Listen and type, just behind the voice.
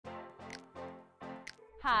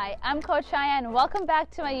Hi, I'm Coach Shayain. Welcome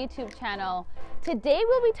back to my YouTube channel. Today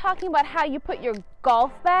we'll be talking about how you put your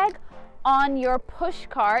golf bag on your push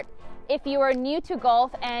cart. If you are new to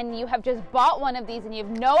golf and you have just bought one of these and you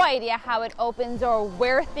have no idea how it opens or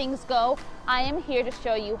where things go, I am here to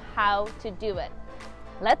show you how to do it.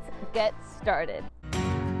 Let's get started.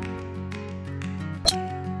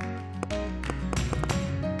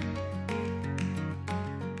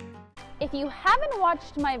 If you haven't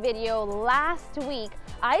watched my video last week,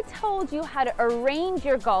 I told you how to arrange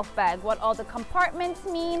your golf bag, what all the compartments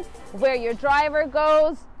mean, where your driver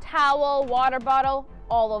goes, towel, water bottle,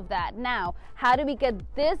 all of that. Now, how do we get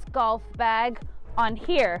this golf bag on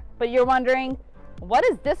here? But you're wondering, what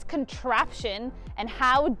is this contraption and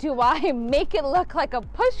how do I make it look like a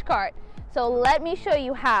push cart? So let me show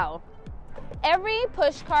you how. Every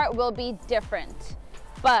push cart will be different,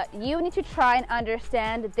 but you need to try and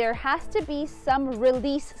understand there has to be some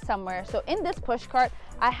release somewhere. So in this push cart,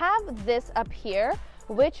 I have this up here,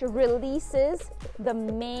 which releases the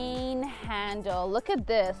main handle. Look at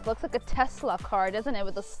this, looks like a Tesla car, doesn't it?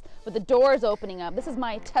 With the doors opening up. This is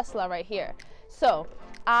my Tesla right here. So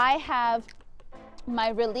I have my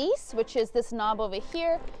release, which is this knob over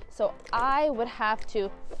here. So I would have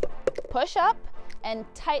to push up and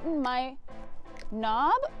tighten my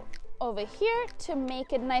knob over here to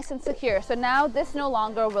make it nice and secure. So now this no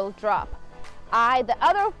longer will drop. The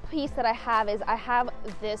other piece that I have is I have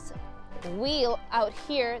this wheel out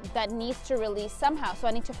here that needs to release somehow. So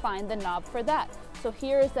I need to find the knob for that. So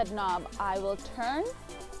here is that knob. I will turn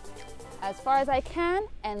as far as I can,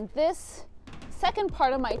 and this second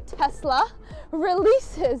part of my Tesla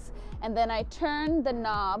releases, and then I turn the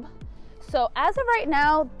knob. So as of right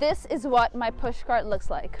now, this is what my push cart looks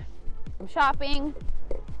like. I'm shopping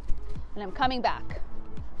and I'm coming back.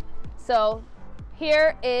 So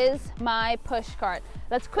here is my push cart.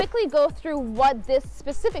 Let's quickly go through what this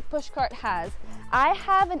specific push cart has. I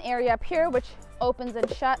have an area up here which opens and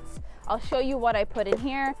shuts. I'll show you what I put in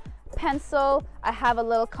here. Pencil, I have a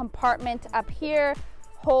little compartment up here,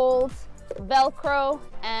 holds, Velcro,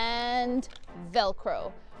 and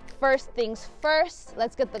Velcro. First things first,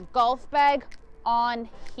 let's get the golf bag on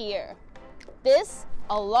here. This,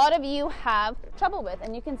 a lot of you have trouble with,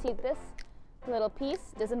 and you can see this little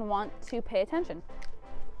piece doesn't want to pay attention.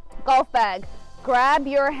 Golf bag, grab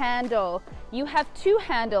your handle. You have two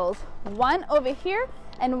handles, one over here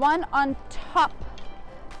and one on top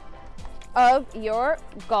of your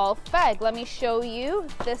golf bag. Let me show you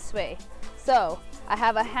this way. So I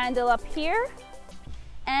have a handle up here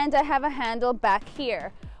and I have a handle back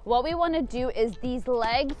here. What we want to do is these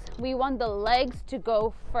legs, we want the legs to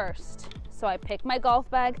go first. So I pick my golf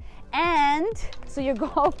bag, and so your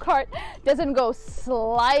golf cart doesn't go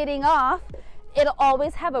sliding off, it'll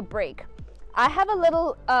always have a brake. I have a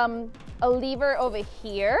little a lever over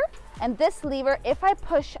here, and this lever, if I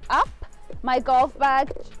push up, my golf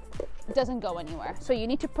bag doesn't go anywhere. So you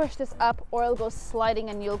need to push this up or it'll go sliding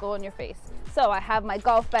and you'll go on your face. So I have my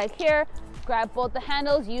golf bag here, grab both the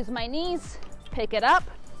handles, use my knees, pick it up.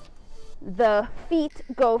 The feet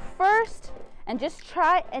go first, and just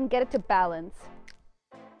try and get it to balance.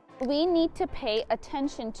 We need to pay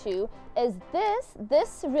attention to is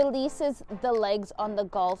this releases the legs on the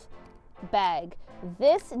golf bag.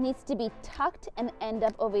 This needs to be tucked and end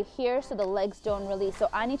up over here so the legs don't release. So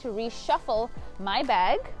I need to reshuffle my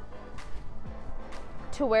bag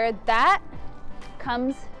to where that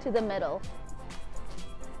comes to the middle.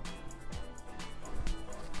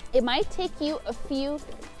 It might take you a few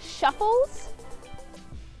shuffles.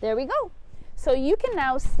 There we go. So you can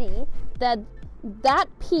now see that that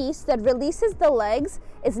piece that releases the legs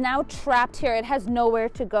is now trapped here. It has nowhere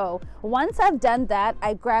to go. Once I've done that,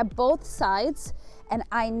 I grab both sides and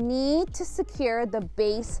I need to secure the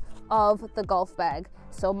base of the golf bag.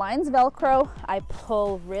 So mine's Velcro. I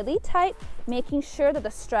pull really tight, making sure that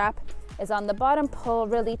the strap is on the bottom. Pull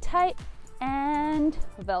really tight and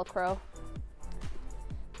Velcro.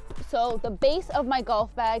 So the base of my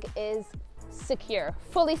golf bag is secure,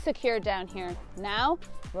 fully secure down here. Now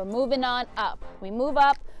we're moving on up. We move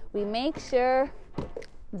up, we make sure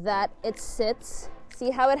that it sits. See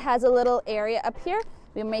how it has a little area up here?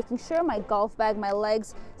 We're making sure my golf bag, my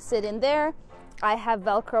legs sit in there. I have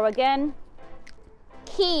Velcro again.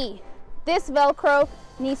 Key, this Velcro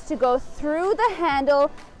needs to go through the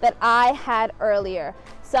handle that I had earlier.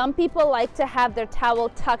 Some people like to have their towel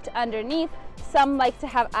tucked underneath. Some like to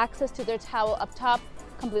have access to their towel up top.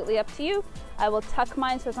 Completely up to you. I will tuck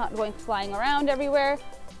mine so it's not going flying around everywhere.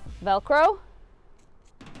 Velcro.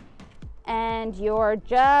 And you're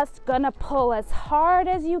just gonna pull as hard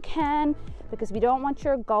as you can because we don't want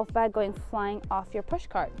your golf bag going flying off your push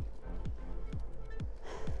cart.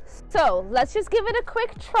 So let's just give it a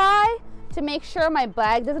quick try to make sure my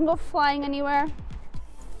bag doesn't go flying anywhere.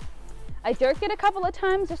 I jerked it a couple of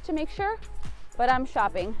times just to make sure, but I'm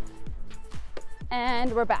shopping.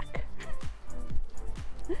 And we're back.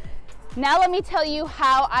 Now let me tell you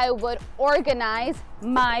how I would organize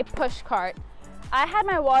my push cart. I had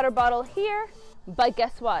my water bottle here, but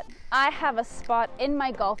guess what? I have a spot in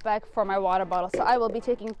my golf bag for my water bottle, so I will be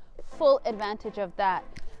taking full advantage of that.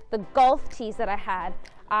 The golf tees that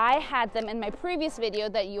I had them in my previous video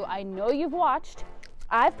that I know you've watched.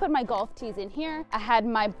 I've put my golf tees in here. I had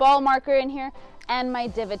my ball marker in here and my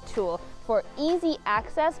divot tool for easy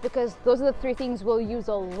access, because those are the three things we'll use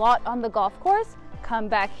a lot on the golf course. Come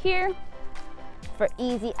back here for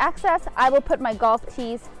easy access. I will put my golf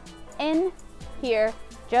tees in here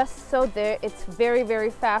just so there it's very, very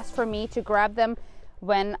fast for me to grab them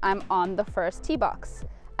when I'm on the first tee box.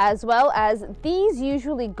 As well as these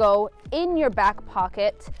usually go in your back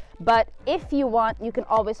pocket, but if you want, you can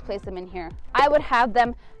always place them in here. I would have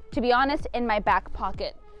them, to be honest, in my back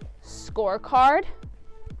pocket. Scorecard.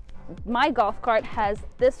 My golf cart has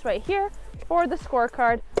this right here for the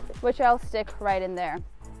scorecard, which I'll stick right in there.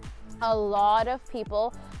 A lot of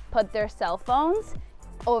people put their cell phones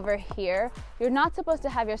over here. You're not supposed to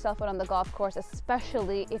have your cell phone on the golf course,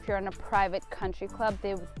 especially if you're in a private country club.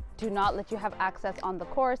 They do not let you have access on the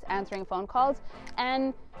course, answering phone calls,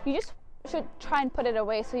 and you just should try and put it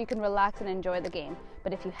away so you can relax and enjoy the game.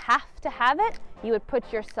 But if you have to have it, you would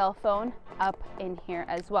put your cell phone up in here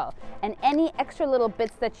as well. And any extra little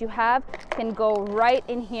bits that you have can go right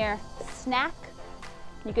in here. Snack,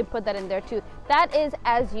 you can put that in there too. That is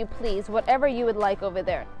as you please, whatever you would like over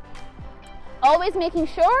there. Always making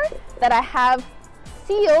sure that I have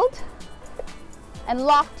sealed and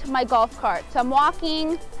locked my golf cart. So I'm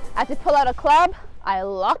walking, I have to pull out a club, I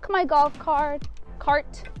lock my golf cart,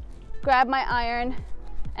 grab my iron,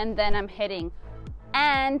 and then I'm hitting.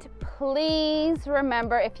 And please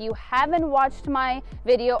remember, if you haven't watched my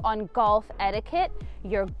video on golf etiquette,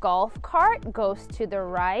 your golf cart goes to the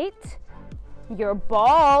right, your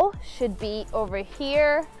ball should be over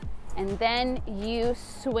here, and then you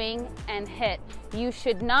swing and hit. You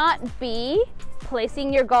should not be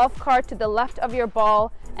placing your golf cart to the left of your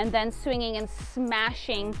ball and then swinging and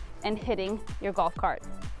smashing and hitting your golf cart.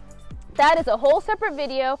 That is a whole separate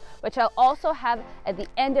video, which I'll also have at the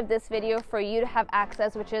end of this video for you to have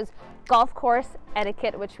access, which is golf course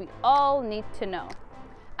etiquette, which we all need to know.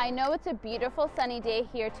 I know it's a beautiful sunny day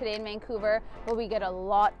here today in Vancouver, but we get a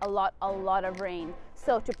lot of rain.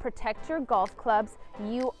 So to protect your golf clubs,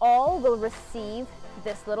 you all will receive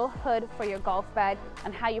this little hood for your golf bag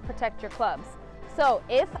on how you protect your clubs. So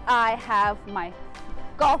if I have my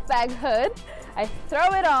golf bag hood, I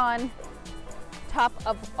throw it on top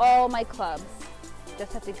of all my clubs.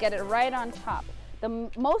 Just have to get it right on top. The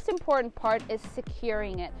most important part is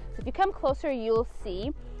securing it. So if you come closer, you'll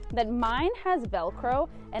see that mine has Velcro,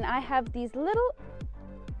 and I have these little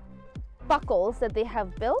buckles that they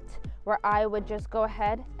have built where I would just go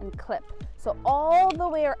ahead and clip. So all the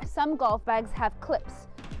way, some golf bags have clips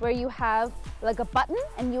where you have like a button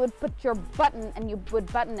and you would put your button and you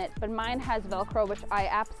would button it, but mine has Velcro, which I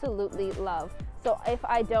absolutely love. So if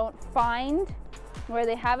I don't find where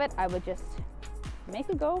they have it, I would just make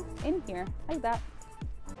it go in here like that.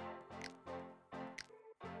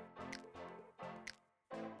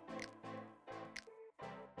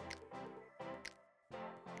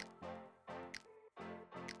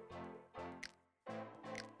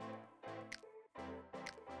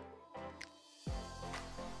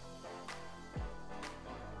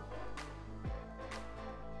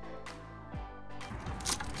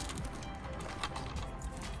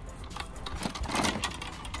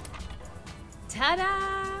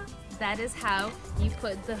 Ta-da! That is how you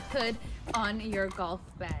put the hood on your golf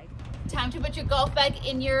bag. Time to put your golf bag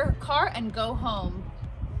in your car and go home.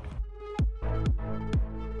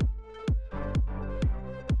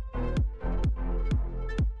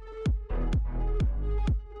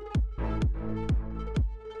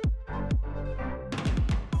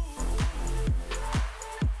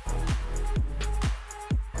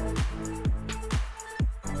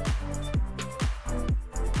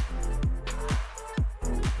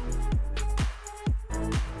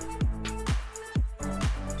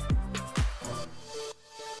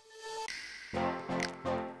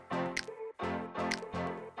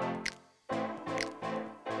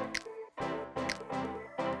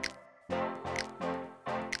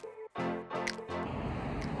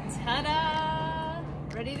 Ta-da!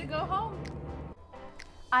 Ready to go home.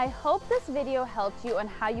 I hope this video helped you on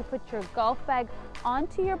how you put your golf bag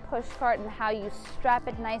onto your push cart and how you strap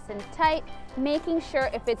it nice and tight, making sure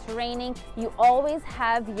if it's raining, you always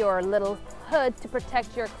have your little hood to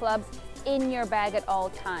protect your clubs in your bag at all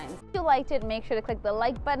times. If you liked it, make sure to click the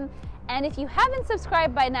like button. And if you haven't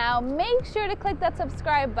subscribed by now, make sure to click that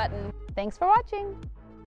subscribe button. Thanks for watching.